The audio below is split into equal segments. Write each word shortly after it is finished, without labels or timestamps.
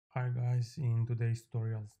Hi guys, in today's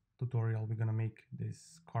tutorial we're gonna make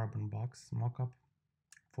this carbon box mockup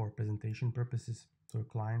for presentation purposes to your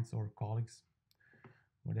clients or colleagues,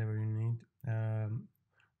 whatever you need.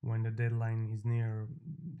 When the deadline is near,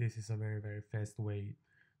 this is a very fast way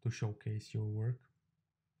to showcase your work.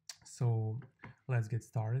 So let's get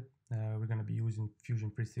started. We're gonna be using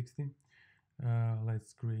Fusion 360.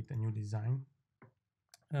 Let's create a new design.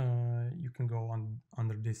 You can go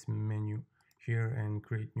under this menu here and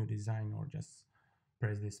create new design, or just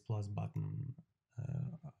press this plus button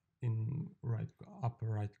in upper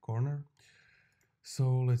right corner.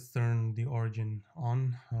 So let's turn the origin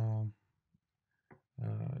on.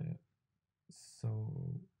 So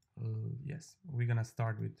yes, we're gonna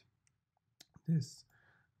start with this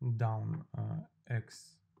down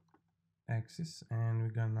x axis, and we're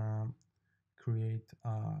gonna create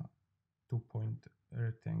a 2-point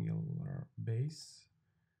rectangular base.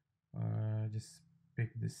 Just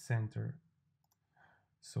pick the center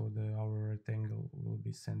so our rectangle will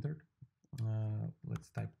be centered. Let's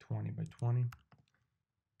type 20 by 20.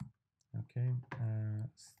 Okay,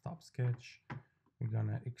 stop sketch. We're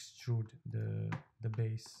gonna extrude the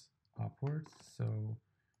base upwards, so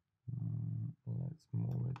let's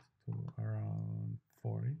move it to around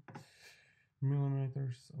 40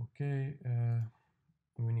 millimeters. Okay,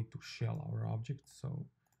 we need to shell our object, so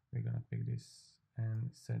we're gonna pick this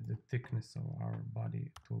and set the thickness of our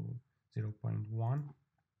body to 0.1.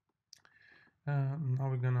 Now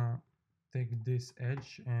we're gonna take this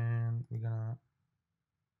edge and we're gonna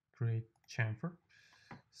create chamfer.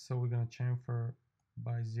 So we're gonna chamfer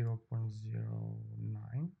by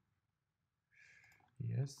 0.09.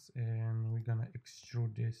 Yes, and we're gonna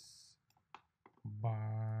extrude this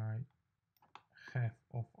by half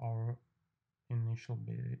of our initial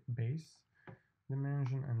base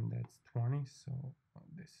dimension, and that's 20, so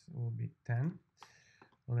this will be 10.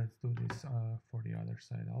 Let's do this for the other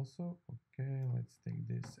side also. Okay, let's take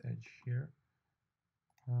this edge here,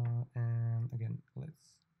 and again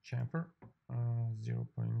let's chamfer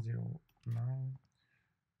 0.09,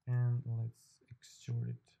 and let's extrude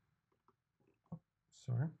it. Oh,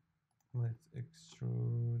 sorry, let's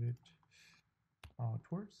extrude it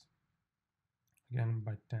outwards again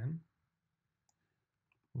by 10.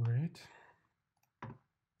 Great.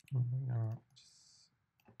 We're gonna just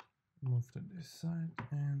move to this side,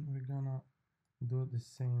 and we're gonna do the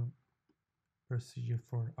same procedure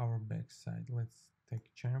for our back side. Let's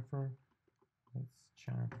take chamfer. Let's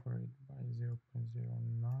chamfer it by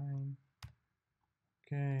 0.09.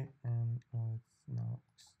 Okay, and let's now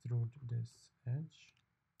extrude this edge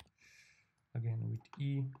again with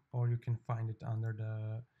E, or you can find it under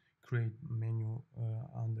the create menu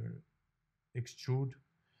under extrude.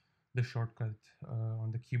 The shortcut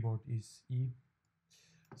on the keyboard is E.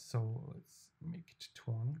 So let's make it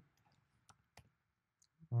 20.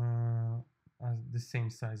 As the same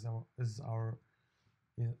size as our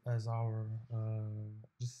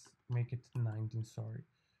just make it 19, sorry,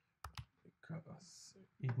 because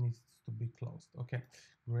it needs to be closed. Okay,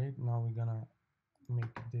 great. Now we're gonna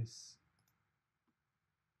make this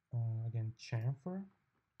again chamfer,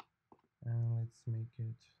 and let's make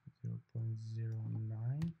it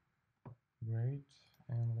 0.09. Great,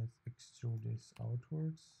 and let's extrude this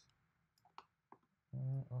outwards.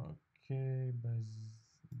 Okay, by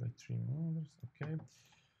 3 millimeters. Okay,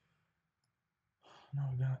 now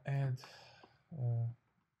we're gonna add a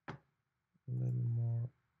little more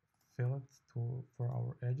fillet for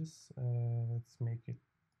our edges. Let's make it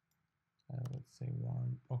let's say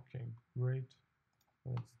 1. Okay, great.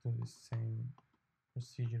 Let's do the same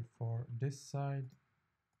procedure for this side.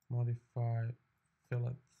 Modify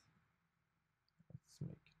fillet. Let's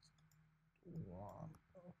make it 1.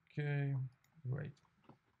 Okay, great.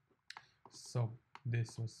 So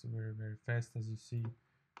this was very fast. As you see,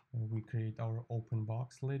 we create our open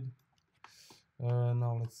box lid.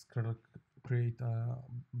 Now let's create a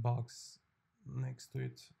box next to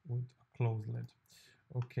it with a closed lid.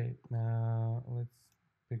 Okay, let's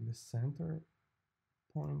pick the center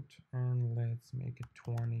point and let's make it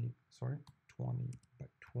 20 by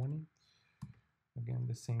 20. Again,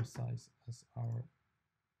 the same size as our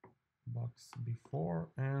box before,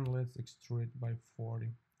 and let's extrude it by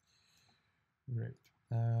 40. Great.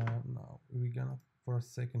 Now we're gonna for a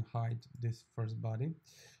second hide this first body,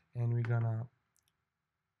 and we're gonna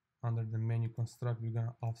under the menu construct, we're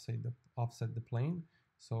gonna offset the plane.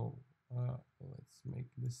 So let's make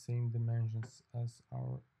the same dimensions as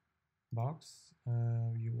our box.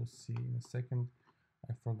 You will see in a second.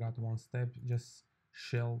 I forgot one step. Just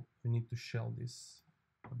shell. We need to shell this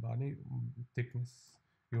body thickness.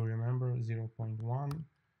 You remember 0.1.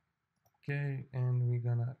 Okay, and we're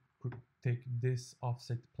gonna take this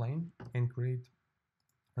offset plane and create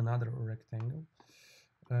another rectangle,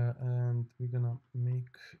 and we're gonna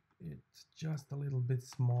make it just a little bit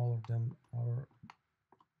smaller than our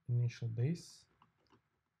initial base,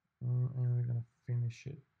 and we're gonna finish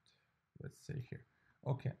it, let's say here.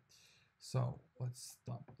 Okay, so let's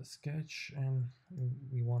stop the sketch, and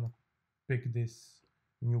we want to pick this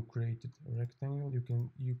new created rectangle.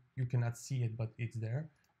 You cannot see it, but it's there.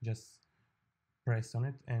 Just press on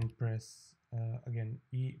it and press again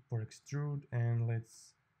E for extrude, and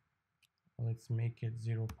let's make it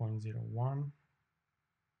 0.01.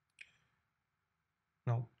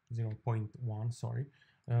 No, 0.1, sorry.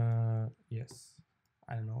 Yes,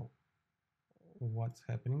 I don't know what's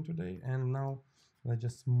happening today. And now let's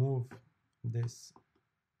just move this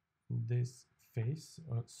face,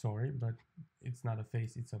 sorry, but it's not a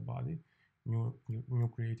face, it's a body, new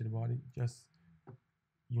created body. Just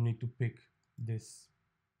you need to pick this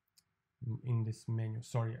in this menu.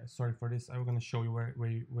 Sorry for this. I'm gonna show you where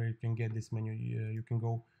you can get this menu. You can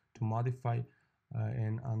go to modify,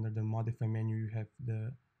 and under the modify menu you have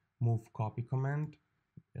the move copy command,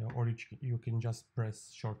 or you can just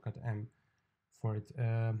press shortcut M for it.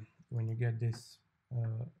 When you get this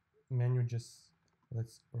menu, just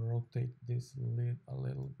let's rotate this lid a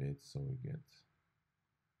little bit so we get,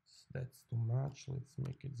 that's too much. Let's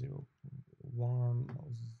make it 0, 1,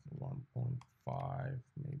 1.5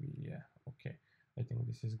 maybe. Yeah, okay, I think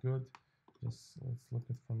this is good. Just let's look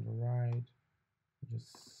at from the right.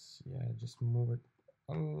 Just move it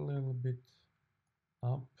a little bit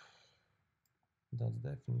up. That's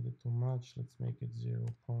definitely too much. Let's make it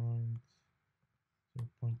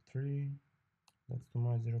 0.3. That's too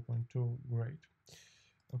much. 0.2. Great.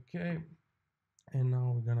 Okay, and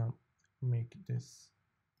now we're gonna make this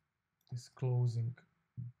closing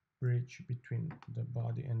bridge between the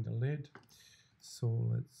body and the lid. So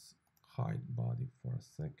let's hide body for a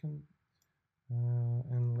second,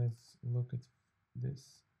 and let's look at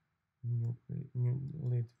this new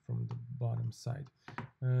lid from the bottom side.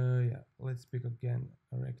 Yeah, let's pick again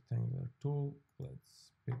a rectangular tool.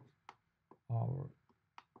 Let's pick our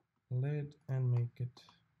lid and make it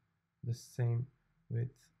the same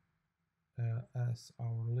width as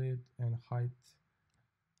our lid, and height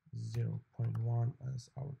 0.1 as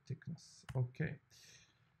our thickness. Okay,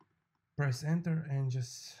 press enter and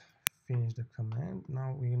just finish the command.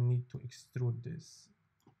 Now we need to extrude this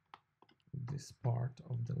part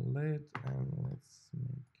of the lid, and let's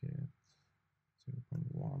make it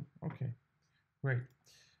 0.1. Okay, great.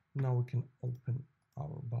 Now we can open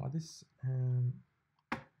our bodies, and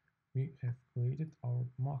we have created our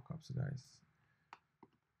mockups, guys.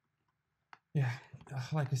 Yeah,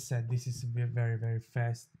 like I said, this is very, very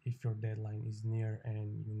fast if your deadline is near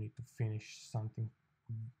and you need to finish something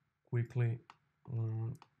quickly.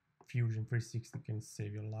 Fusion 360 can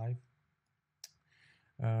save your life.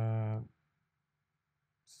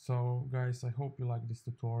 So guys, I hope you liked this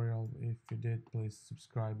tutorial. If you did, please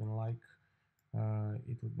subscribe and like.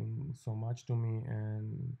 It would mean so much to me,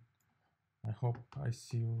 and I hope I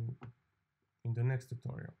see you in the next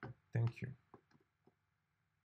tutorial. Thank you.